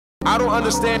I don't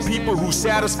understand people who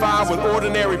satisfy with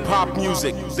ordinary pop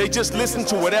music. They just listen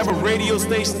to whatever radio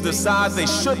station decides they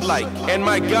should like. And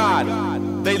my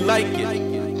God, they like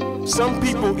it. Some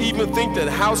people even think that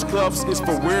house clubs is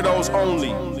for weirdos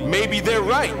only. Maybe they're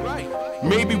right.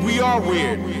 Maybe we are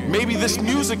weird. Maybe this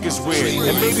music is weird.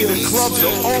 And maybe the clubs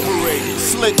are overrated.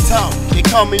 Slick top, they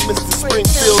call me Mr.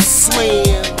 Springfield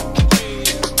Slim.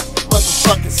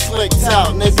 Motherfucking slick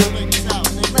top, nigga.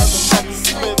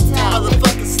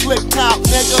 Motherfucking slick top,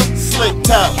 nigga. Slick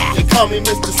top, they call me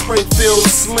Mr. Springfield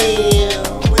Slim.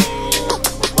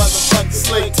 Motherfucking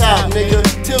slick top, nigga.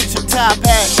 Tilt your top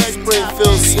hat,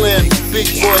 Springfield Slim. Big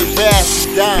boy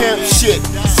Bassadon. Pimp shit,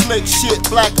 slick shit,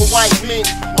 black and white mink.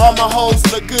 All my hoes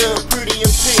look good, pretty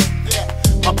and pink.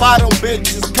 My bottom bitch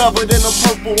is covered in a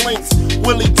purple links.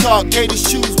 Willie talk, gator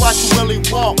shoes, watch Willie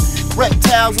walk.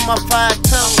 Reptiles on my 5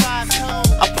 toes.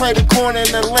 I play the corner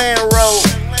in the land road.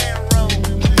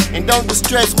 And don't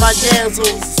distress my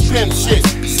damsels. Pimp shit,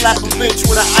 slap a bitch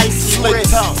with an icy slick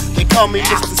top. They call me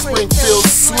Mr. Springfield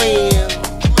Slim.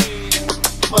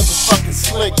 Motherfucking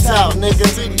slick top, nigga.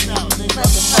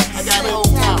 I got it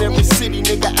in every city,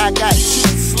 nigga. I got you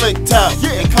slick top.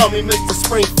 They call me Mr.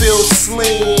 Springfield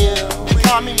Slim. They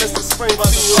call me Mr.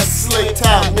 Springfield Slick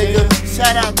top, nigga.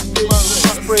 Shout out to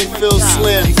Mr. Springfield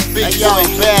Slim. Big boy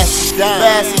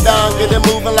Bassadon, get it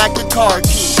moving like a car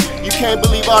key. You can't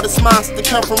believe all this monster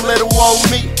come from little old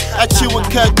me. I chew a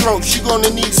cutthroat, she gonna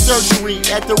need surgery.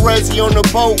 At the resi on the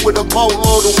boat with a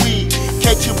boatload of weed.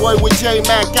 Catch your boy with J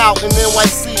Mac out in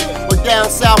NYC. Or down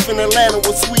south in Atlanta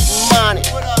with Sweet and Monty.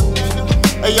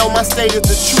 Hey yo, my state is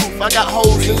the truth. I got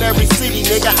hoes in every city,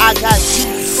 nigga. I got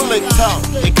juice. Slick top,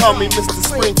 they call me Mr.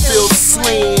 Springfield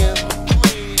Slim.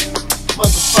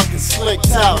 Motherfucking slick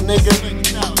top, nigga.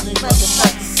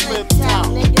 Motherfucking slick top,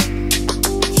 nigga.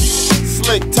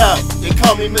 Slick top, they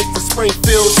call me Mr.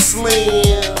 Springfield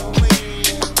Slim.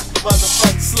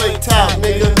 Motherfucking slick top,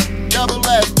 nigga. Double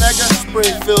S, nigga.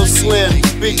 Springfield Slim,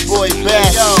 big boy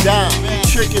Bassadon.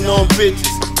 Tricking on bitches,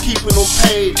 keeping them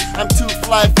paid. I'm too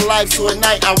fly for life, so at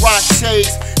night I rock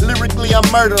shades. Lyrically I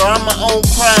murder, I'm my own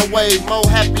crime wave. More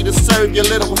happy to serve your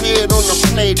little head on the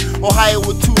plate. Ohio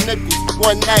with 2 nickels,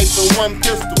 1 knife and 1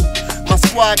 pistol. My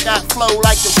squad got flow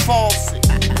like a faucet.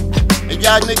 And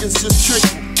y'all niggas just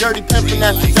trickin'. Dirty pimpin'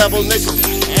 at the double nickel.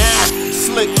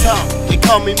 Slick top, they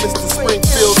call me Mr.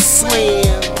 Springfield Slim.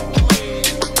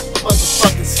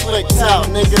 Motherfucking slick top,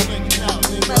 nigga.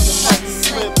 Motherfucking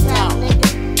slick top, nigga.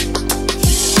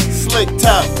 Slick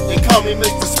top, they call me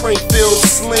Mr. Springfield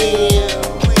Slim.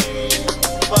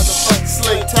 Motherfucking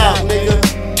slick top, nigga.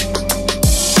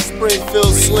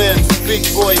 Springfield Slim, big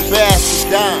boy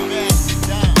Bassadon.